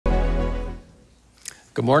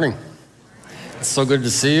Good morning. It's so good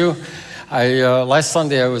to see you. Last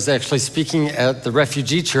Sunday I was actually speaking at the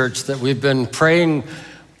refugee church that we've been praying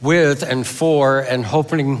with and for and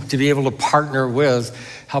hoping to be able to partner with,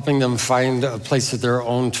 helping them find a place of their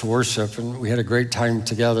own to worship. And we had a great time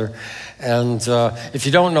together. And if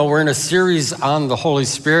you don't know, we're in a series on the Holy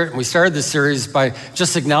Spirit. And we started this series by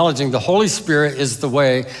just acknowledging the Holy Spirit is the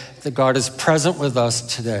way that God is present with us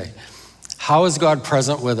today. How is God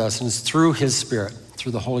present with us? And it's through His Spirit,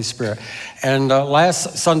 through the Holy Spirit. And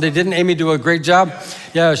last Sunday, didn't Amy do a great job?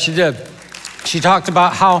 Yeah, she did. She talked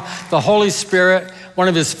about how the Holy Spirit, one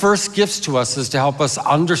of His first gifts to us is to help us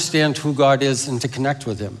understand who God is and to connect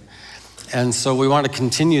with Him. And so we want to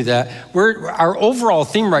continue that. Our overall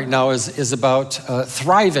theme right now is about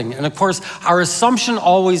thriving. And of course, our assumption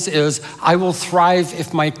always is, I will thrive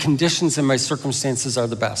if my conditions and my circumstances are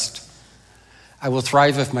the best. I will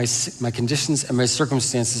thrive if my conditions and my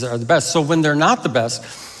circumstances are the best. So when they're not the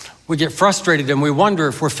best, we get frustrated and we wonder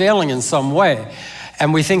if we're failing in some way.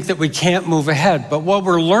 And we think that we can't move ahead. But what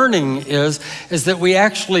we're learning is that we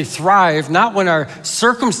actually thrive, not when our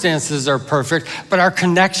circumstances are perfect, but our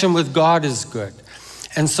connection with God is good.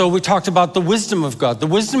 And so we talked about the wisdom of God. The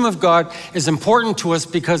wisdom of God is important to us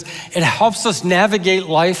because it helps us navigate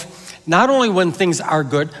life, not only when things are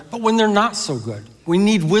good, but when they're not so good. We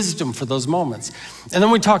need wisdom for those moments. And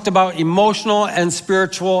then we talked about emotional and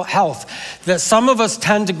spiritual health, that some of us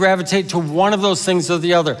tend to gravitate to one of those things or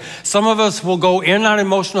the other. Some of us will go in on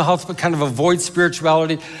emotional health but kind of avoid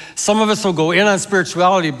spirituality. Some of us will go in on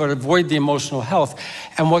spirituality but avoid the emotional health.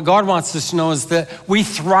 And what God wants us to know is that we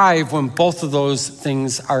thrive when both of those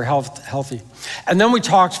things are healthy. And then we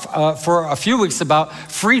talked for a few weeks about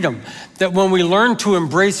freedom, that when we learn to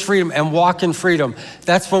embrace freedom and walk in freedom,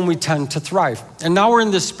 that's when we tend to thrive. And now we're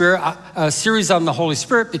in this series on the Holy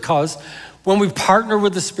Spirit because when we partner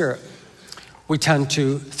with the Spirit, we tend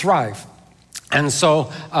to thrive. And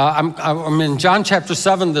so I'm in John chapter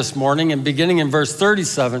 7 this morning and beginning in verse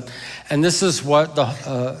 37, and this is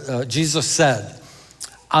what Jesus said.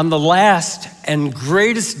 On the last and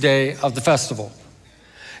greatest day of the festival,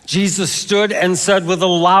 Jesus stood and said with a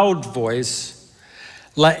loud voice,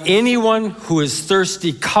 "Let anyone who is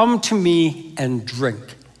thirsty come to me and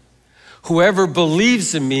drink. Whoever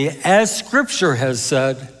believes in me, as Scripture has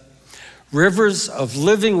said, rivers of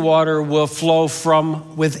living water will flow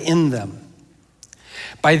from within them."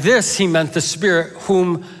 By this he meant the Spirit,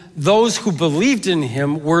 whom those who believed in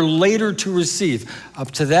him were later to receive.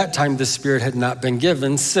 Up to that time, the Spirit had not been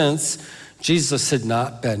given, since Jesus had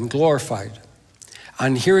not been glorified.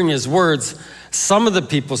 On hearing his words, some of the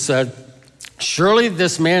people said, "Surely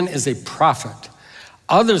this man is a prophet."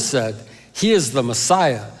 Others said, "He is the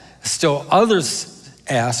Messiah." Still others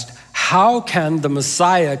asked, "How can the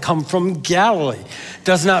Messiah come from Galilee?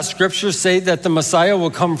 Does not Scripture say that the Messiah will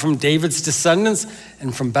come from David's descendants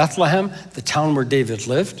and from Bethlehem, the town where David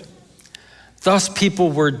lived?" Thus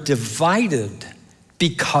people were divided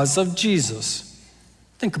because of Jesus.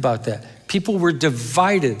 Think about that. People were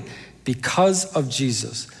divided because of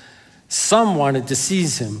Jesus. Some wanted to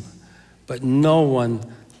seize him, but no one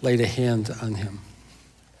laid a hand on him.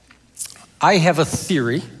 I have a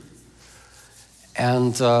theory,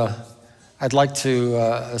 and I'd like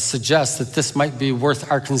to suggest that this might be worth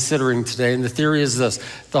our considering today. And the theory is this: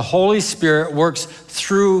 the Holy Spirit works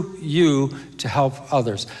through you to help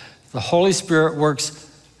others. The Holy Spirit works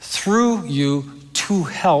through you to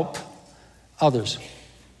help others.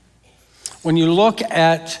 When you look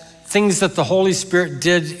at things that the Holy Spirit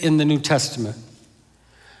did in the New Testament,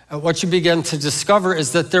 what you begin to discover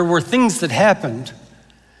is that there were things that happened,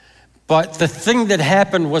 but the thing that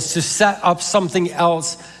happened was to set up something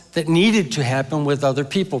else that needed to happen with other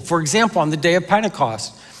people. For example, on the day of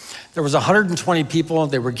Pentecost, there was 120 people.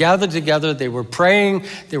 They were gathered together. They were praying.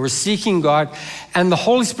 They were seeking God. And the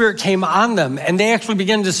Holy Spirit came on them. And they actually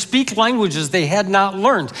began to speak languages they had not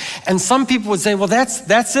learned. And some people would say, well, that's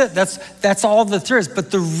it. That's all that there is.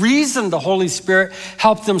 But the reason the Holy Spirit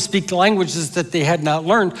helped them speak languages that they had not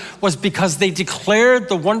learned was because they declared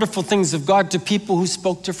the wonderful things of God to people who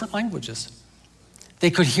spoke different languages. They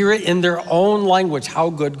could hear it in their own language, how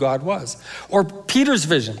good God was. Or Peter's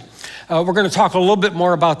vision. We're going to talk a little bit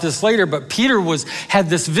more about this later, but Peter had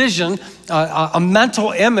this vision, a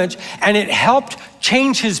mental image, and it helped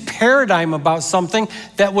change his paradigm about something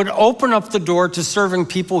that would open up the door to serving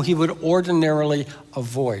people he would ordinarily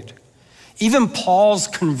avoid. Even Paul's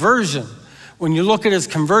conversion, when you look at his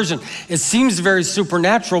conversion, it seems very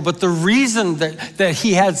supernatural, but the reason that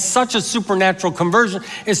he had such a supernatural conversion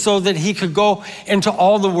is so that he could go into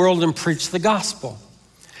all the world and preach the gospel.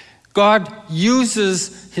 God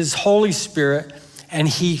uses his Holy Spirit and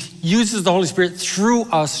he uses the Holy Spirit through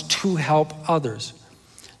us to help others.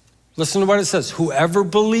 Listen to what it says. Whoever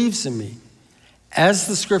believes in me, as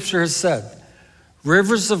the scripture has said,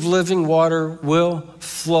 rivers of living water will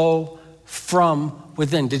flow from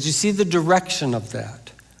within. Did you see the direction of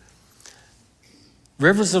that?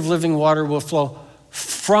 Rivers of living water will flow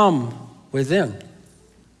from within,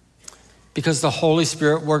 because the Holy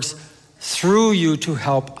Spirit works through you to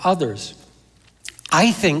help others.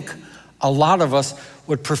 I think a lot of us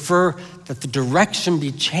would prefer that the direction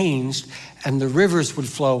be changed and the rivers would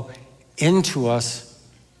flow into us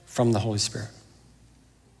from the Holy Spirit.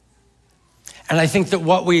 And I think that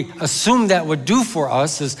what we assume that would do for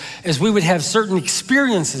us is we would have certain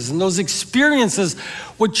experiences, and those experiences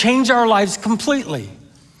would change our lives completely.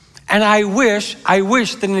 And I wish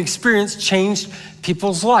that an experience changed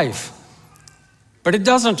people's life. But it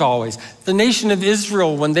doesn't always. The nation of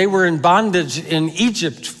Israel, when they were in bondage in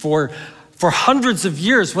Egypt for hundreds of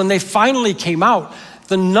years, when they finally came out,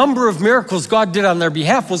 the number of miracles God did on their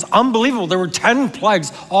behalf was unbelievable. There were 10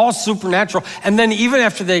 plagues, all supernatural. And then even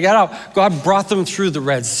after they got out, God brought them through the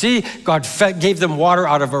Red Sea. God gave them water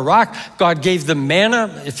out of a rock. God gave them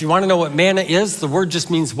manna. If you want to know what manna is, the word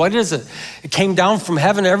just means, what is it? It came down from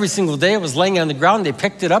heaven every single day. It was laying on the ground. They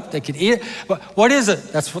picked it up. They could eat it. But what is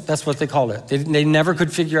it? That's what they called it. They never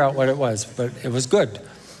could figure out what it was, but it was good.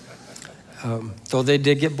 Though they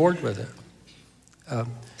did get bored with it.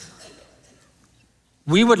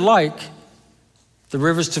 We would like the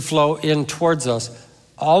rivers to flow in towards us.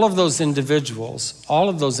 All of those individuals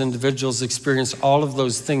experienced all of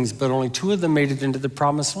those things, but only 2 of them made it into the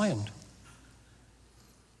promised land.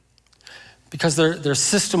 Because their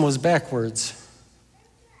system was backwards.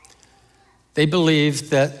 They believed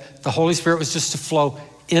that the Holy Spirit was just to flow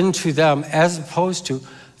into them as opposed to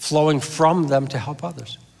flowing from them to help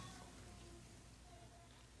others.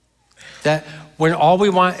 That when all we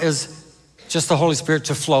want is just the Holy Spirit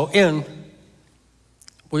to flow in,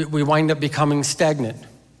 we wind up becoming stagnant.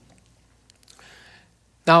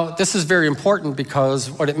 Now, this is very important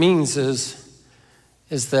because what it means is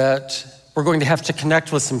that we're going to have to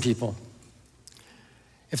connect with some people.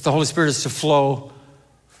 If the Holy Spirit is to flow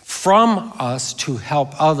from us to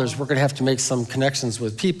help others, we're going to have to make some connections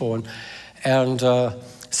with people. And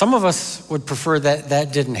some of us would prefer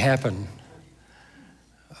that didn't happen.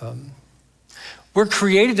 We're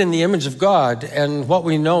created in the image of God, and what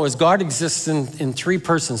we know is God exists in 3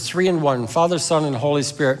 persons, 3 in 1, Father, Son, and Holy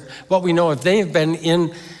Spirit. What we know is they have been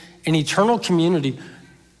in an eternal community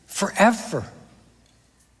forever.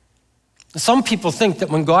 Some people think that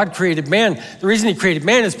when God created man, the reason he created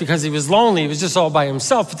man is because he was lonely, he was just all by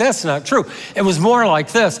himself, but that's not true. It was more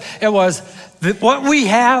like this. It was that what we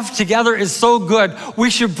have together is so good, we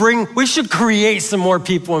should create some more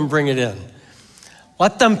people and bring it in.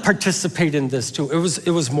 Let them participate in this too. It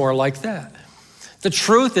was more like that. The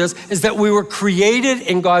truth is that we were created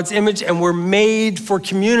in God's image and we're made for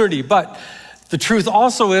community. But the truth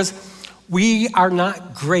also is we are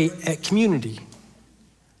not great at community.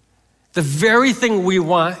 The very thing we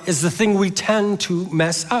want is the thing we tend to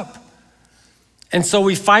mess up. And so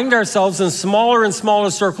we find ourselves in smaller and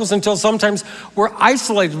smaller circles until sometimes we're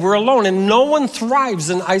isolated, we're alone, and no one thrives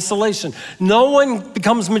in isolation. No one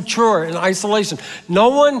becomes mature in isolation. No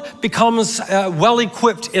one becomes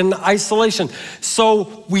well-equipped in isolation.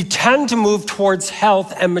 So we tend to move towards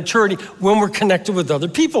health and maturity when we're connected with other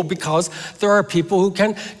people, because there are people who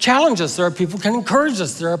can challenge us, there are people who can encourage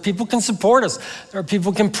us, there are people who can support us, there are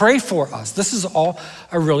people who can pray for us. This is all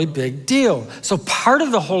a really big deal. So part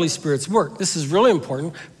of the Holy Spirit's work, this is really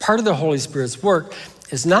important, part of the Holy Spirit's work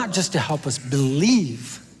is not just to help us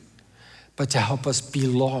believe, but to help us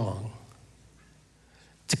belong,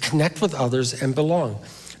 to connect with others and belong.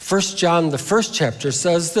 1 John, the 1st chapter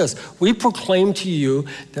says this: we proclaim to you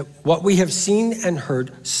that what we have seen and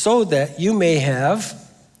heard, so that you may have,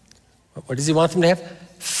 what does he want them to have?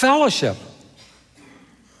 Fellowship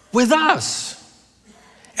with us.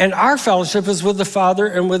 And our fellowship is with the Father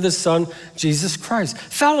and with his Son, Jesus Christ.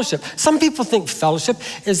 Fellowship. Some people think fellowship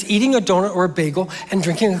is eating a donut or a bagel and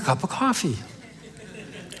drinking a cup of coffee.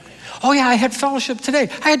 Oh yeah, I had fellowship today.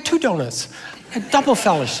 I had 2 donuts. I had double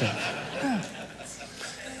fellowship. Yeah.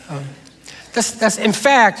 That's in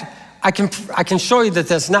fact, I can show you that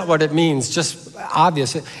that's not what it means, just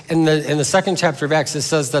obvious. In the 2nd chapter of Acts, it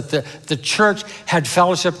says that the church had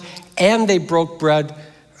fellowship and they broke bread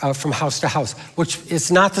from house to house, which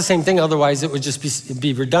is not the same thing. Otherwise, it would just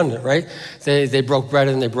be redundant, right? They broke bread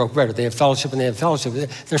and they broke bread. They have fellowship and they have fellowship.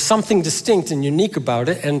 There's something distinct and unique about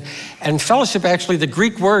it. And fellowship, actually, the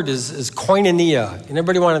Greek word is koinonia. And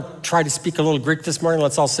everybody want to try to speak a little Greek this morning?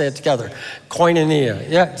 Let's all say it together. Koinonia.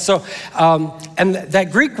 Yeah. So, and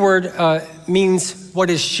that Greek word means what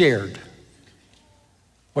is shared.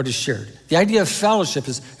 What is shared. The idea of fellowship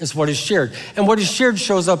is what is shared. And what is shared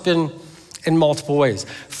shows up in multiple ways.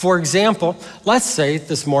 For example, let's say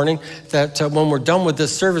this morning that when we're done with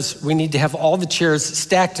this service, we need to have all the chairs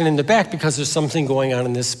stacked and in the back because there's something going on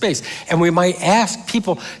in this space. And we might ask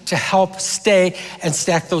people to help stay and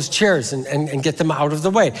stack those chairs and get them out of the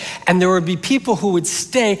way. And there would be people who would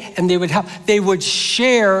stay and they would help. They would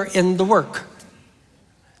share in the work.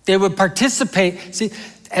 They would participate. See,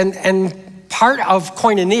 and part of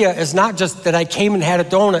koinonia is not just that I came and had a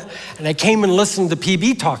donut and I came and listened to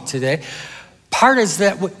PB talk today. Part is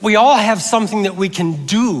that we all have something that we can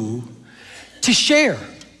do to share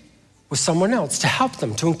with someone else, to help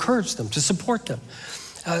them, to encourage them, to support them.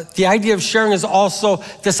 The idea of sharing is also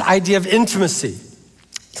this idea of intimacy.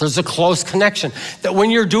 There's a close connection. That when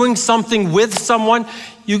you're doing something with someone,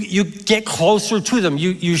 you get closer to them.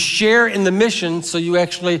 You share in the mission, so you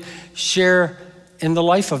actually share in the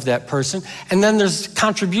life of that person. And then there's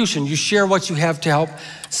contribution. You share what you have to help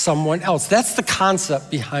someone else. That's the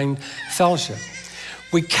concept behind fellowship.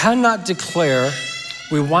 We cannot declare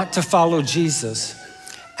we want to follow Jesus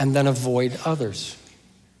and then avoid others.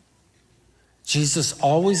 Jesus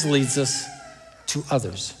always leads us to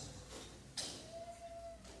others.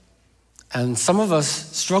 And some of us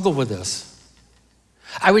struggle with this.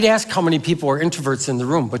 I would ask how many people are introverts in the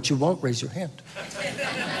room, but you won't raise your hand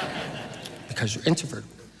because you're introverted.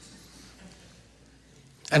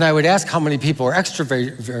 And I would ask how many people are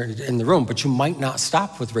extroverted in the room, but you might not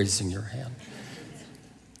stop with raising your hand.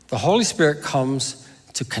 The Holy Spirit comes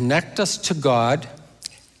to connect us to God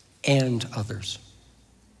and others.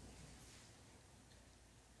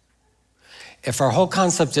 If our whole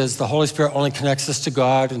concept is the Holy Spirit only connects us to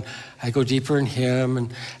God and I go deeper in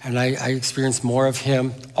Him and I experience more of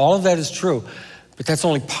Him, all of that is true, but that's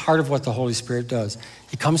only part of what the Holy Spirit does.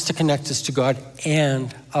 He comes to connect us to God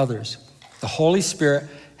and others. The Holy Spirit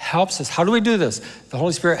helps us. How do we do this? The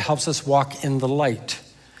Holy Spirit helps us walk in the light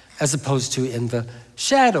as opposed to in the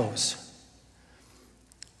shadows.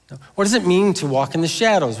 What does it mean to walk in the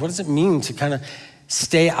shadows? What does it mean to kind of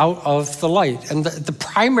stay out of the light? And the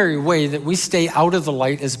primary way that we stay out of the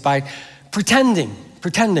light is by pretending.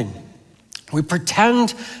 We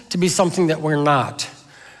pretend to be something that we're not.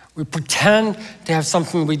 We pretend to have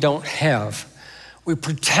something we don't have. We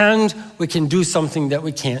pretend we can do something that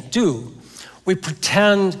we can't do. We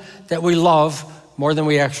pretend that we love more than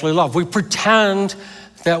we actually love. We pretend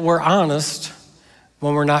that we're honest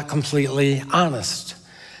when we're not completely honest.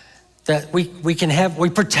 That we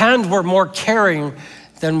pretend we're more caring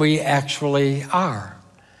than we actually are.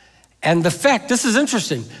 And this is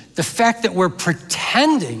interesting, the fact that we're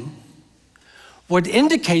pretending would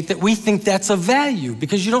indicate that we think that's of value,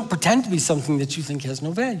 because you don't pretend to be something that you think has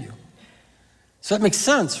no value. So that makes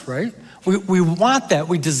sense, right? We want that,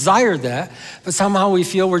 we desire that, but somehow we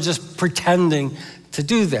feel we're just pretending to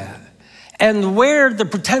do that. And where the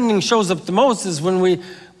pretending shows up the most is when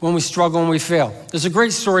we struggle and we fail. There's a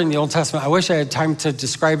great story in the Old Testament. I wish I had time to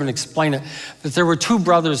describe and explain it, but there were two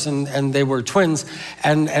brothers and they were twins,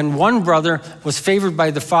 and one brother was favored by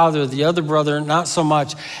the father, the other brother not so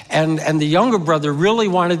much, and the younger brother really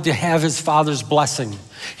wanted to have his father's blessing.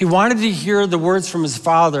 He wanted to hear the words from his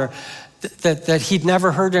father that he'd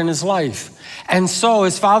never heard in his life. And so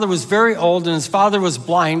his father was very old and his father was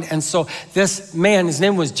blind. And so this man, his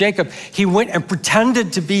name was Jacob, he went and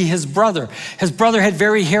pretended to be his brother. His brother had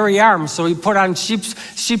very hairy arms, so he put on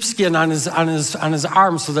sheepskin on his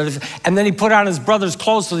arms and then he put on his brother's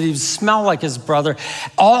clothes so that he would smell like his brother,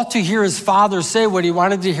 all to hear his father say what he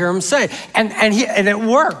wanted to hear him say. And it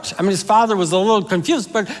worked. I mean, his father was a little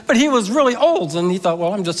confused, but he was really old and he thought,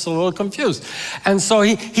 well, I'm just a little confused. And so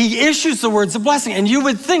he issues the words of blessing. And you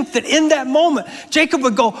would think that in that moment, Jacob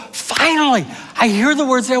would go, finally, I hear the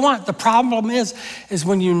words I want. The problem is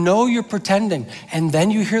when you know you're pretending and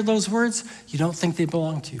then you hear those words, you don't think they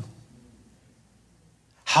belong to you.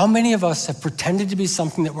 How many of us have pretended to be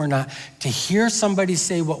something that we're not, to hear somebody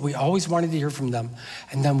say what we always wanted to hear from them,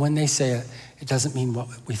 and then when they say it, it doesn't mean what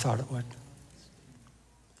we thought it would?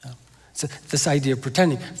 No. So this idea of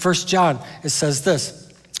pretending. 1 John, it says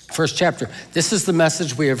this, first chapter, this is the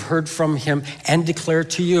message we have heard from him and declare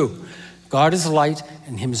to you. God is light,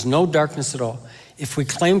 and in him is no darkness at all. If we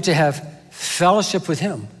claim to have fellowship with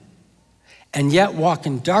him and yet walk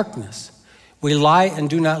in darkness, We lie and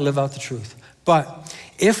do not live out the truth. But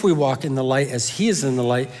if we walk in the light as he is in the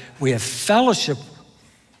light, we have fellowship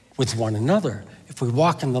with one another. If we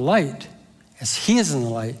walk in the light as he is in the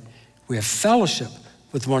light, we have fellowship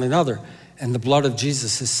with one another. And the blood of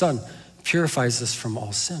Jesus, his son, purifies us from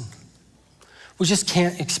all sin. We just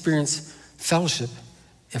can't experience fellowship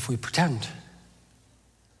if we pretend.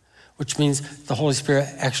 Which means the Holy Spirit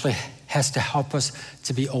actually has to help us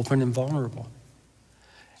to be open and vulnerable.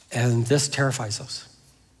 And this terrifies us.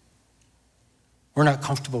 We're not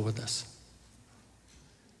comfortable with this.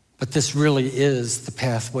 But this really is the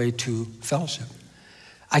pathway to fellowship.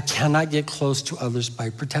 I cannot get close to others by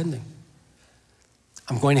pretending.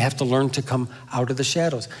 I'm going to have to learn to come out of the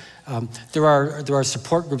shadows. There are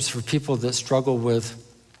support groups for people that struggle with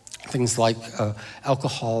things like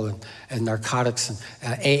alcohol and narcotics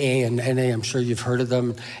and AA and NA. I'm sure you've heard of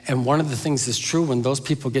them. And one of the things that's true when those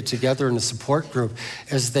people get together in a support group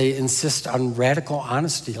is they insist on radical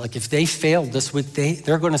honesty. Like if they failed this week,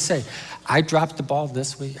 they're going to say, I dropped the ball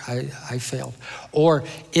this week, I failed. Or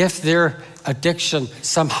if their addiction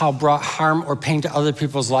somehow brought harm or pain to other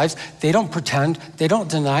people's lives, they don't pretend, they don't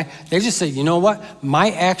deny. They just say, you know what?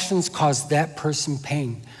 My actions caused that person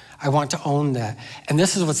pain. I want to own that. And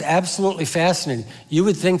this is what's absolutely fascinating. You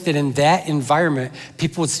would think that in that environment,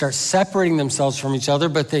 people would start separating themselves from each other,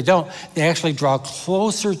 but they don't. They actually draw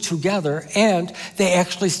closer together and they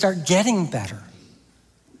actually start getting better.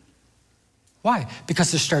 Why?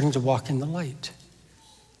 Because they're starting to walk in the light.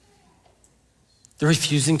 They're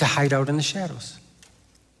refusing to hide out in the shadows.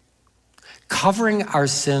 Covering our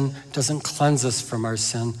sin doesn't cleanse us from our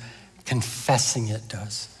sin. Confessing it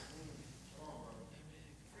does.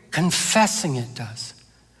 Confessing it does.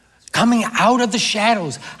 Coming out of the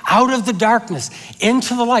shadows, out of the darkness,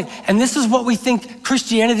 into the light. And this is what we think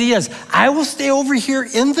Christianity is. I will stay over here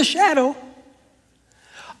in the shadow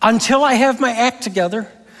until I have my act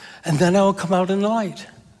together, and then I will come out in the light.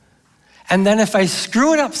 And then if I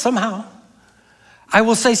screw it up somehow, I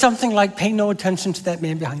will say something like, pay no attention to that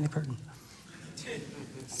man behind the curtain.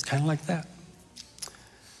 It's kind of like that.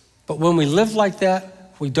 But when we live like that,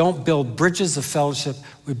 we don't build bridges of fellowship,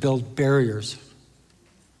 we build barriers.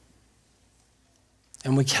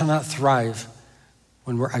 And we cannot thrive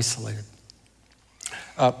when we're isolated.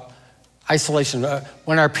 Isolation.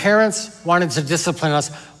 When our parents wanted to discipline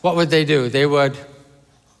us, what would they do? They would,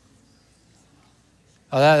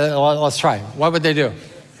 let's try. What would they do?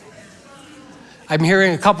 I'm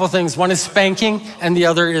hearing a couple things. One is spanking and the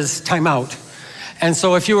other is timeout. And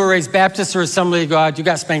so if you were raised Baptist or Assembly of God, you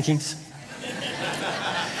got spankings.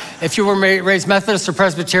 If you were raised Methodist or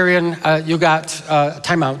Presbyterian, you got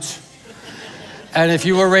timeouts. And if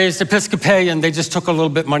you were raised Episcopalian, they just took a little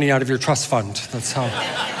bit of money out of your trust fund. That's how.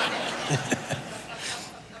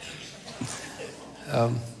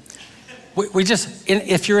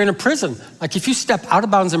 If you're in a prison, like if you step out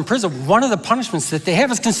of bounds in prison, one of the punishments that they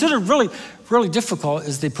have is considered really, really difficult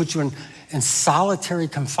is they put you in solitary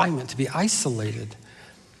confinement to be isolated.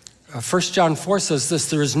 1 John 4 says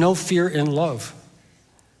this, there is no fear in love.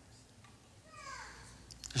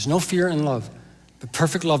 There's no fear in love, but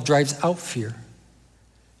perfect love drives out fear.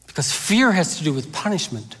 Because fear has to do with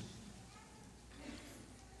punishment.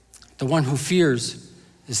 The one who fears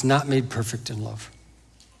is not made perfect in love.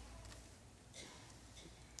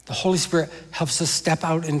 The Holy Spirit helps us step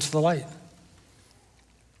out into the light.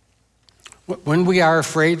 When we are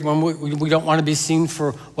afraid, when we don't want to be seen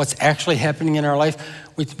for what's actually happening in our life,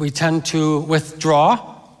 we tend to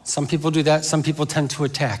withdraw. Some people do that. Some people tend to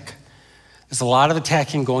attack. There's a lot of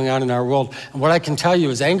attacking going on in our world. And what I can tell you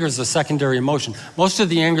is anger is a secondary emotion. Most of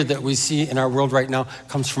the anger that we see in our world right now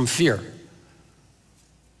comes from fear.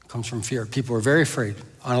 It comes from fear. People are very afraid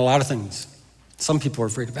on a lot of things. Some people are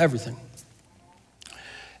afraid of everything.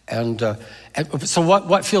 And so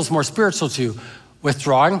what feels more spiritual to you?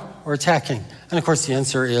 Withdrawing or attacking? And of course the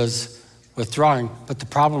answer is withdrawing. But the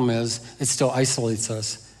problem is it still isolates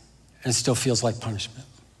us and it still feels like punishment.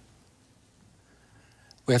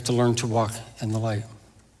 We have to learn to walk in the light.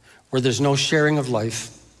 Where there's no sharing of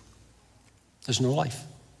life, there's no life.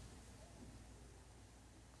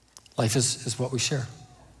 Life is what we share.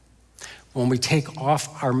 When we take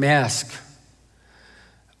off our mask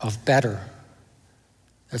of better,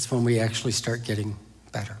 that's when we actually start getting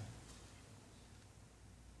better.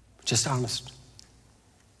 Just honest.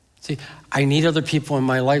 See, I need other people in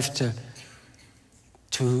my life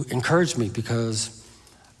to encourage me because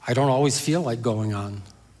I don't always feel like going on.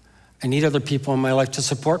 I need other people in my life to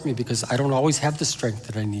support me because I don't always have the strength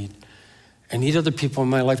that I need. I need other people in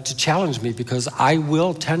my life to challenge me because I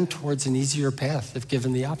will tend towards an easier path if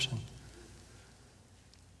given the option.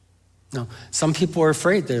 No, some people are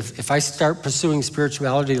afraid that if I start pursuing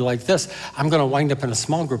spirituality like this, I'm going to wind up in a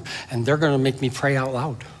small group and they're going to make me pray out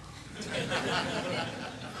loud.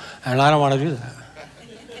 And I don't want to do that.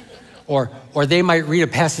 Or they might read a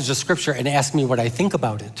passage of scripture and ask me what I think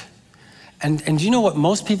about it. And you know what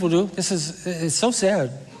most people do? It's so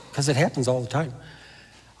sad because it happens all the time.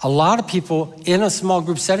 A lot of people in a small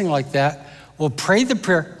group setting like that will pray the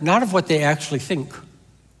prayer, not of what they actually think,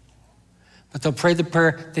 but they'll pray the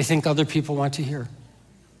prayer they think other people want to hear.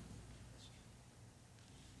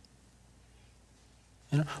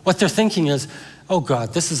 You know, what they're thinking is, oh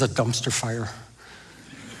God, this is a dumpster fire.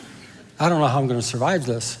 I don't know how I'm going to survive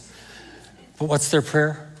this. But what's their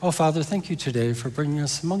prayer? Oh, Father, thank you today for bringing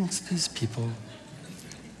us amongst these people,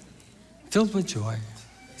 filled with joy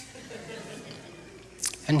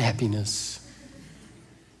and happiness.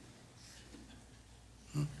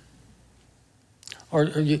 Or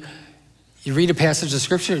you read a passage of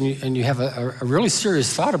scripture and you have a really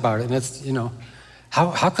serious thought about it, and it's,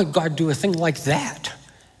 how could God do a thing like that?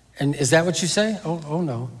 And is that what you say? Oh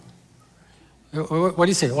no. What do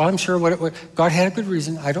you say? Well, I'm sure God had a good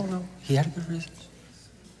reason. I don't know. He had a good reason.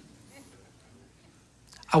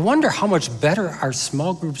 I wonder how much better our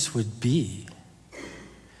small groups would be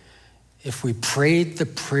if we prayed the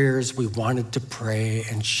prayers we wanted to pray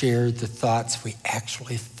and shared the thoughts we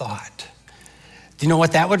actually thought. Do you know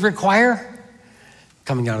what that would require?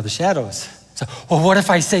 Coming out of the shadows. So, well, what if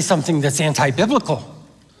I say something that's anti-biblical?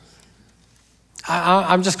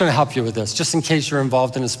 I'm just going to help you with this, just in case you're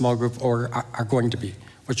involved in a small group or are going to be,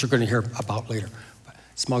 which you're going to hear about later.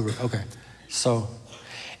 Small group, okay. So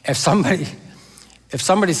if somebody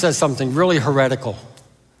says something really heretical,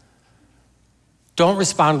 don't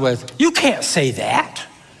respond with, you can't say that.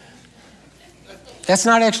 That's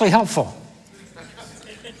not actually helpful.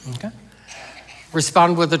 Okay?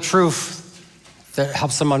 Respond with the truth that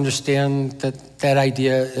helps them understand that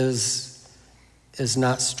idea is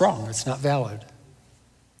not strong, it's not valid.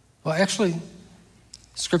 Well, actually,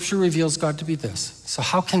 Scripture reveals God to be this. So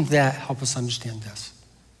how can that help us understand this?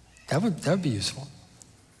 That would be useful.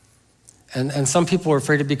 And some people are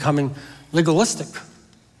afraid of becoming legalistic.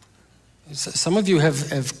 Some of you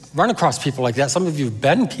have run across people like that. Some of you have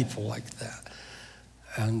been people like that.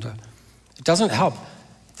 And it doesn't help.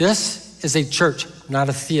 This is a church, not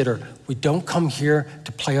a theater. We don't come here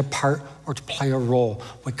to play a part or to play a role.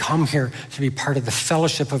 We come here to be part of the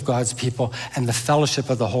fellowship of God's people and the fellowship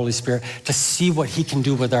of the Holy Spirit to see what he can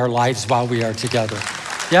do with our lives while we are together.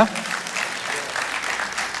 Yeah?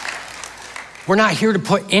 We're not here to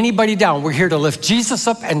put anybody down. We're here to lift Jesus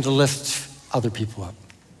up and to lift other people up.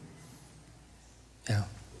 Yeah.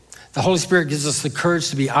 The Holy Spirit gives us the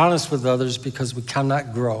courage to be honest with others because we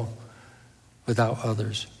cannot grow without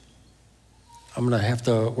others. I'm going to have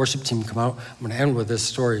the worship team come out. I'm going to end with this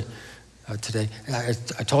story today.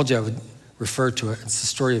 I told you I would refer to it. It's the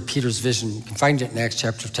story of Peter's vision. You can find it in Acts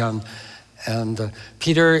chapter 10. And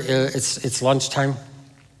Peter, it's lunchtime,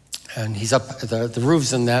 and he's up, the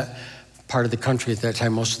roofs in that part of the country at that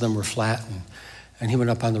time, most of them were flat. And he went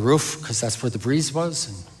up on the roof because that's where the breeze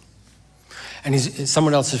was. And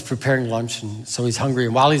someone else is preparing lunch, and so he's hungry.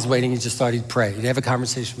 And while he's waiting, he just thought he'd pray. He'd have a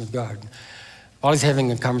conversation with God. While he's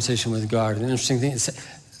having a conversation with God, an interesting thing,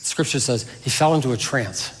 Scripture says he fell into a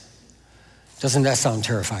trance. Doesn't that sound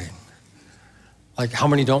terrifying? Like, how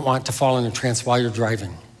many don't want to fall in a trance while you're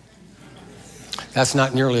driving? That's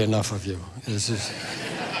not nearly enough of you. It's just,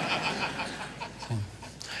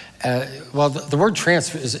 well, the word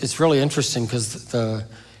trance is really interesting because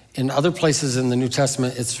in other places in the New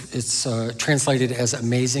Testament, it's translated as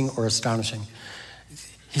amazing or astonishing.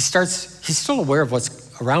 He's still aware of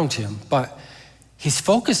what's around him, but he's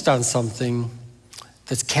focused on something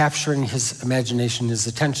that's capturing his imagination, his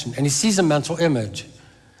attention, and he sees a mental image.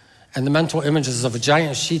 And the mental image is of a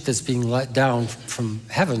giant sheet that's being let down from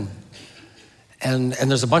heaven. And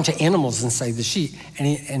there's a bunch of animals inside the sheet.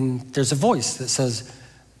 And there's a voice that says,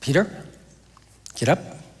 Peter, get up,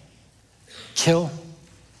 kill,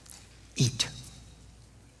 eat.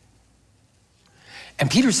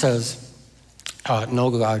 And Peter says, no,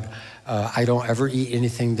 God, I don't ever eat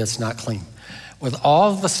anything that's not clean. With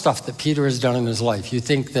all the stuff that Peter has done in his life, you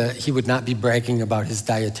think that he would not be bragging about his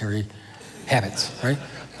dietary habits, right?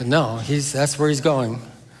 But no, that's where he's going.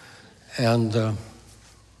 And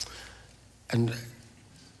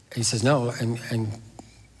he says no, and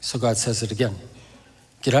so God says it again.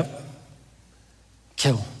 Get up,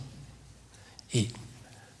 kill, eat.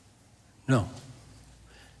 No.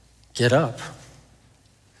 Get up,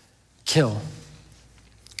 kill,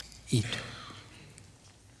 eat.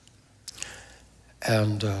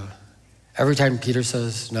 And every time Peter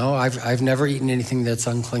says, no, I've never eaten anything that's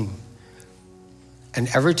unclean, And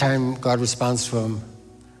every time God responds to him,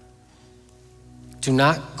 do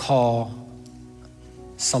not call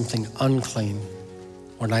something unclean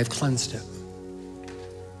when I've cleansed it.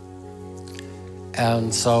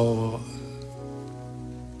 And so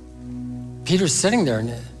Peter's sitting there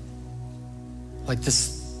and like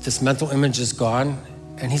this mental image is gone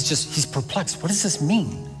and he's perplexed. What does this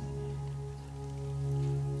mean?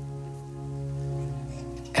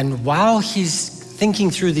 And while he's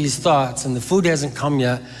thinking through these thoughts and the food hasn't come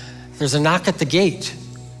yet, there's a knock at the gate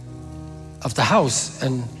of the house,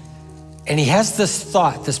 and he has this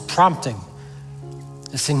thought, this prompting,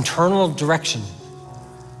 this internal direction.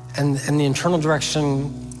 And the internal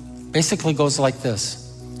direction basically goes like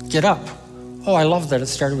this: get up. Oh, I love that it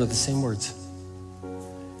started with the same words.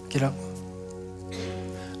 Get up.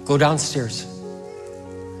 Go downstairs.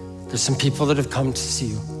 There's some people that have come to see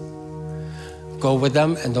you. Go with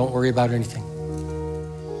them and don't worry about anything.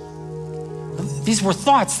 These were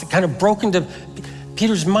thoughts that kind of broke into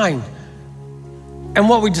Peter's mind. And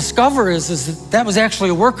what we discover is that was actually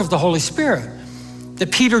a work of the Holy Spirit,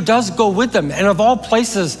 that Peter does go with them. And of all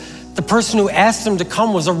places, the person who asked him to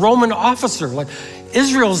come was a Roman officer. Like,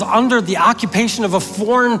 Israel's under the occupation of a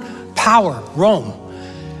foreign power, Rome.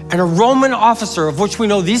 And a Roman officer, of which we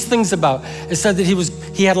know these things about, it said that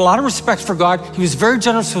he had a lot of respect for God. He was very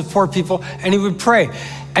generous with poor people, and he would pray.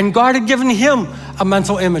 And God had given him a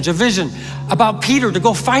mental image, a vision about Peter to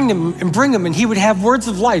go find him and bring him, and he would have words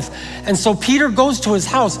of life. And so Peter goes to his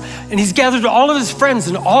house, and he's gathered all of his friends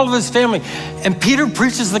and all of his family, and Peter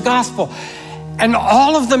preaches the gospel. And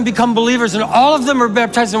all of them become believers, and all of them are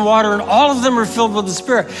baptized in water, and all of them are filled with the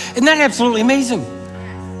Spirit. Isn't that absolutely amazing?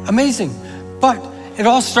 Amazing. But it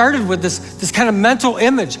all started with this kind of mental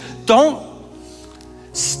image. Don't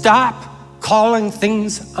stop calling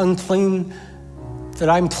things unclean that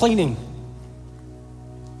I'm cleaning.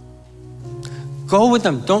 Go with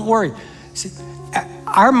them, don't worry. See,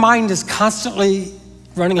 our mind is constantly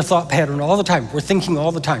running a thought pattern all the time. We're thinking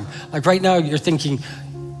all the time. Like right now, we're thinking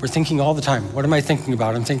all the time. What am I thinking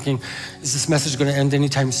about? I'm thinking, is this message gonna end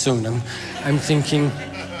anytime soon? I'm thinking,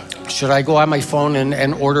 should I go on my phone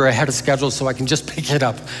and order ahead of schedule so I can just pick it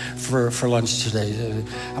up for lunch today?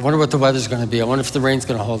 I wonder what the weather's gonna be. I wonder if the rain's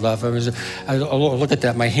gonna hold off. Look at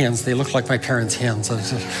that, my hands, they look like my parents' hands.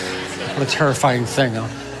 What a terrifying thing. I'll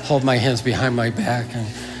hold my hands behind my back. And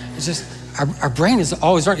it's just, our brain is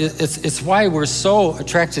always running. It's why we're so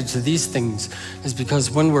attracted to these things, is because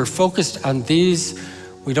when we're focused on these,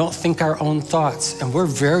 we don't think our own thoughts, and we're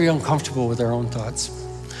very uncomfortable with our own thoughts.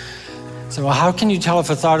 So how can you tell if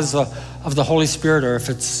a thought is of the Holy Spirit or if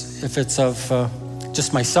it's of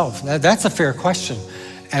just myself? That's a fair question.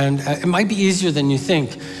 And it might be easier than you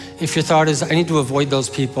think. If your thought is, I need to avoid those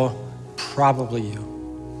people, probably you.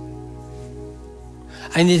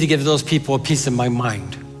 I need to give those people a piece of my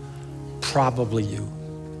mind, probably you.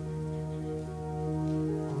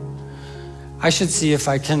 I should see if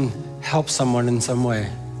I can help someone in some way,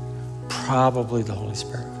 probably the Holy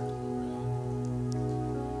Spirit.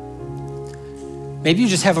 Maybe you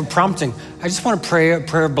just have a prompting. I just want to pray a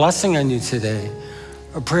prayer of blessing on you today,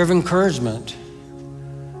 a prayer of encouragement.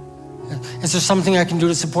 Is there something I can do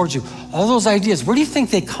to support you? All those ideas, where do you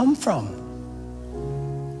think they come from?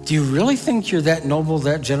 Do you really think you're that noble,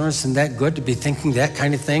 that generous, and that good to be thinking that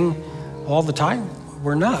kind of thing all the time?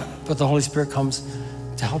 We're not, but the Holy Spirit comes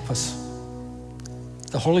to help us.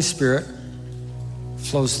 The Holy Spirit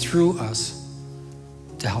flows through us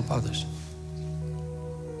to help others.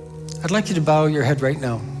 I'd like you to bow your head right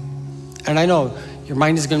now. And I know your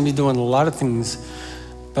mind is going to be doing a lot of things,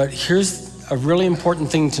 but here's a really important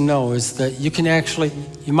thing to know, is that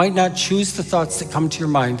you might not choose the thoughts that come to your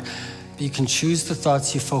mind, but you can choose the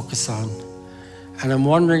thoughts you focus on. And I'm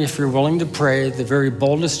wondering if you're willing to pray the very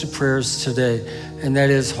boldest of prayers today, and that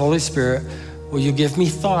is, Holy Spirit, will you give me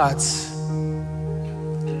thoughts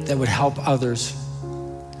that would help others,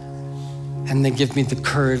 and then give me the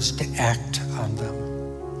courage to act on them.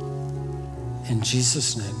 In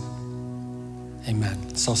Jesus' name,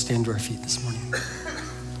 amen. So I'll stand to our feet this morning.